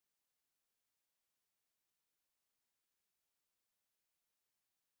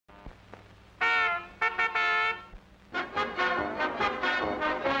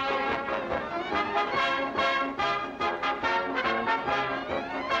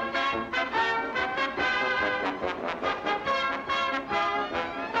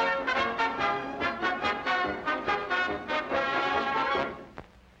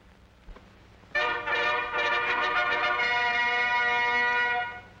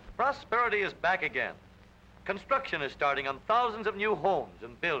Prosperity is back again. Construction is starting on thousands of new homes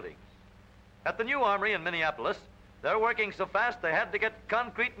and buildings. At the new armory in Minneapolis, they're working so fast they had to get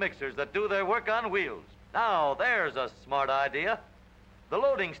concrete mixers that do their work on wheels. Now, there's a smart idea. The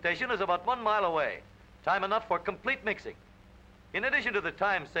loading station is about 1 mile away. Time enough for complete mixing. In addition to the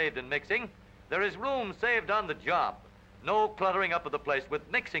time saved in mixing, there is room saved on the job. No cluttering up of the place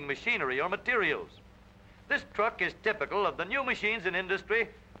with mixing machinery or materials. This truck is typical of the new machines in industry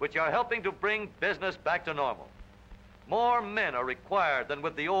which are helping to bring business back to normal. More men are required than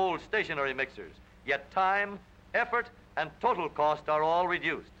with the old stationary mixers, yet time, effort, and total cost are all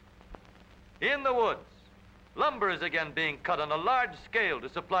reduced. In the woods, lumber is again being cut on a large scale to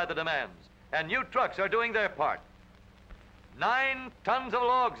supply the demands, and new trucks are doing their part. 9 tons of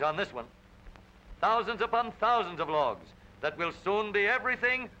logs on this one. Thousands upon thousands of logs that will soon be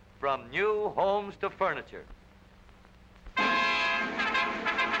everything from new homes to furniture.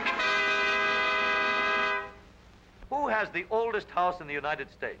 Who has the oldest house in the United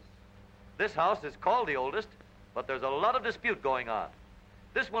States? This house is called the oldest, but there's a lot of dispute going on.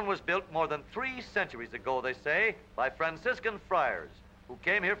 This one was built more than 3 centuries ago, they say, by Franciscan friars who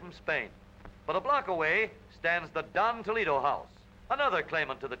came here from Spain. But a block away stands the Don Toledo house, another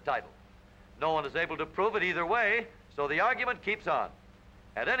claimant to the title. No one is able to prove it either way, so the argument keeps on.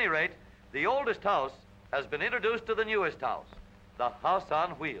 At any rate, the oldest house has been introduced to the newest house, the house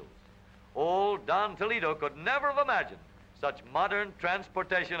on wheels. Old Don Toledo could never have imagined such modern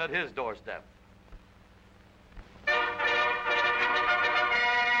transportation at his doorstep.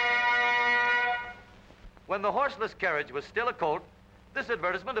 When the horseless carriage was still a colt, this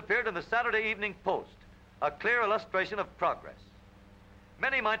advertisement appeared in the Saturday Evening Post, a clear illustration of progress.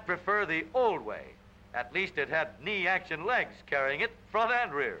 Many might prefer the old way. At least it had knee-action legs carrying it, front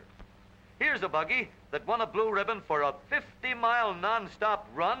and rear. Here's a buggy that won a blue ribbon for a 50-mile non-stop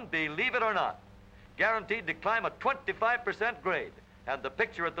run, believe it or not. Guaranteed to climb a 25% grade, and the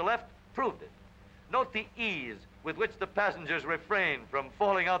picture at the left proved it. Note the ease with which the passengers refrain from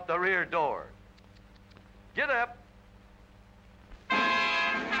falling out the rear door. Get up.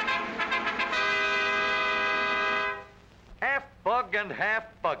 Half bug and half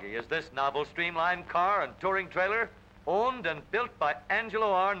buggy is this novel streamlined car and touring trailer, owned and built by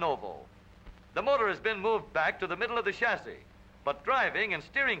Angelo R. Novo. The motor has been moved back to the middle of the chassis, but driving and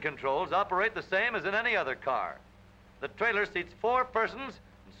steering controls operate the same as in any other car. The trailer seats 4 persons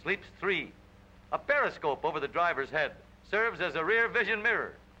and sleeps 3. A periscope over the driver's head serves as a rear vision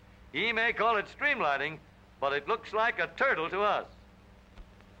mirror. He may call it streamlining, but it looks like a turtle to us.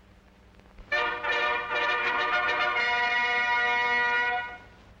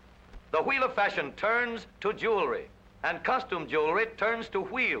 The wheel of fashion turns to jewelry, and costume jewelry turns to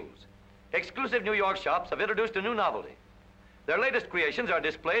wheels. Exclusive New York shops have introduced a new novelty. Their latest creations are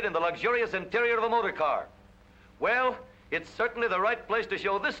displayed in the luxurious interior of a motor car. Well, it's certainly the right place to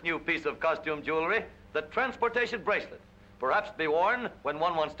show this new piece of costume jewelry, the transportation bracelet, perhaps to be worn when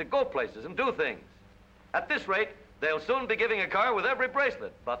one wants to go places and do things. At this rate, they'll soon be giving a car with every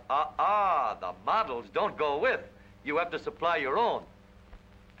bracelet, but the models don't go with. You have to supply your own.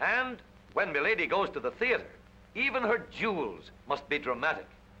 And when milady goes to the theater, even her jewels must be dramatic.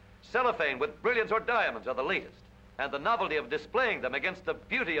 Cellophane with brilliants or diamonds are the latest, and the novelty of displaying them against the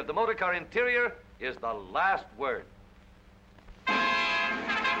beauty of the motor car interior is the last word.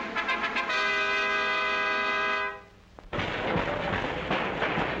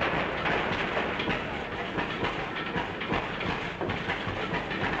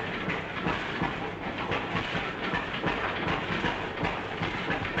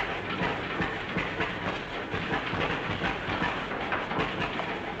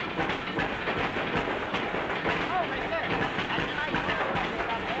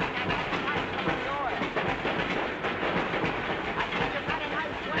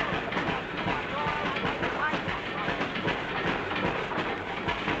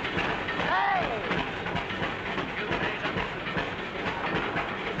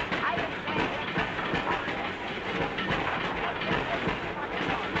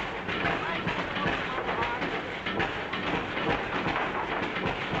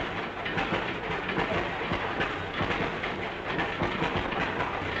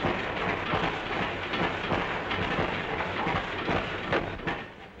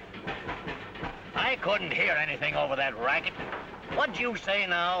 Couldn't hear anything over that racket. What'd you say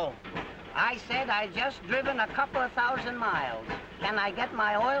now? I said I just driven a couple of 1,000 miles. Can I get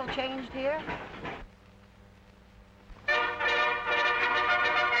my oil changed here?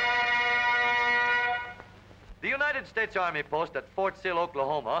 The United States Army post at Fort Sill,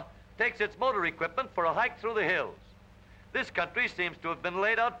 Oklahoma, takes its motor equipment for a hike through the hills. This country seems to have been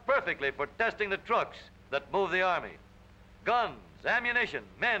laid out perfectly for testing the trucks that move the Army. Guns, ammunition,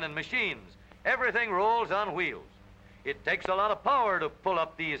 men and machines, everything rolls on wheels. It takes a lot of power to pull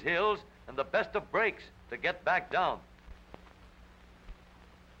up these hills and the best of brakes to get back down.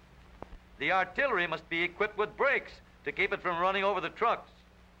 The artillery must be equipped with brakes to keep it from running over the trucks.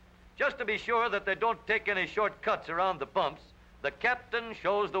 Just to be sure that they don't take any shortcuts around the bumps, the captain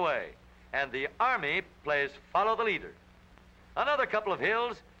shows the way, and the Army plays follow the leader. Another couple of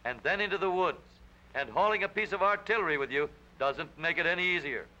hills, and then into the woods. And hauling a piece of artillery with you doesn't make it any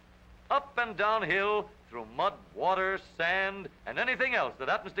easier. Up and down hill, through mud, water, sand, and anything else that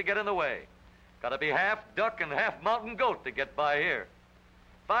happens to get in the way. Gotta be half duck and half mountain goat to get by here.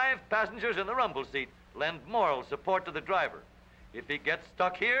 5 passengers in the rumble seat lend moral support to the driver. If he gets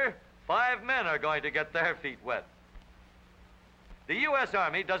stuck here, 5 men are going to get their feet wet. The U.S.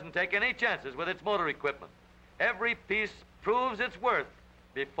 Army doesn't take any chances with its motor equipment. Every piece proves its worth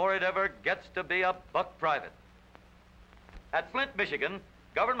before it ever gets to be a buck private. At Flint, Michigan,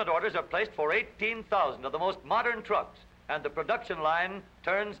 government orders are placed for 18,000 of the most modern trucks, and the production line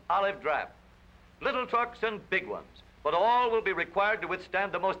turns olive drab. Little trucks and big ones, but all will be required to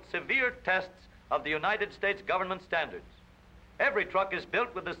withstand the most severe tests of the United States government standards. Every truck is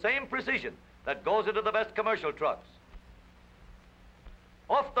built with the same precision that goes into the best commercial trucks.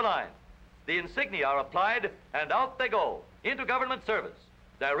 Off the line, the insignia are applied, and out they go, into government service.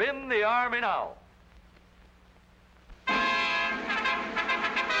 They're in the Army now.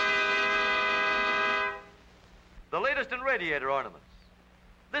 The latest in radiator ornaments.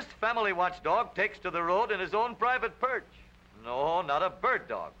 This family watchdog takes to the road in his own private perch. No, not a bird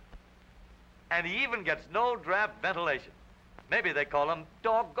dog. And he even gets no draft ventilation. Maybe they call them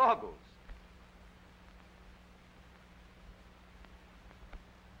dog goggles.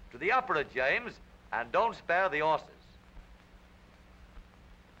 To the opera, James, and don't spare the horses.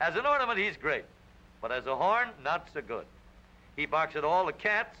 As an ornament, he's great, but as a horn, not so good. He barks at all the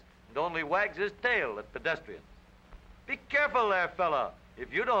cats and only wags his tail at pedestrians. Be careful there, fella.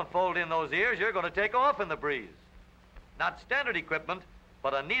 If you don't fold in those ears, you're going to take off in the breeze. Not standard equipment,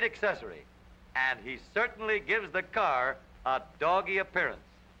 but a neat accessory. And he certainly gives the car a doggy appearance.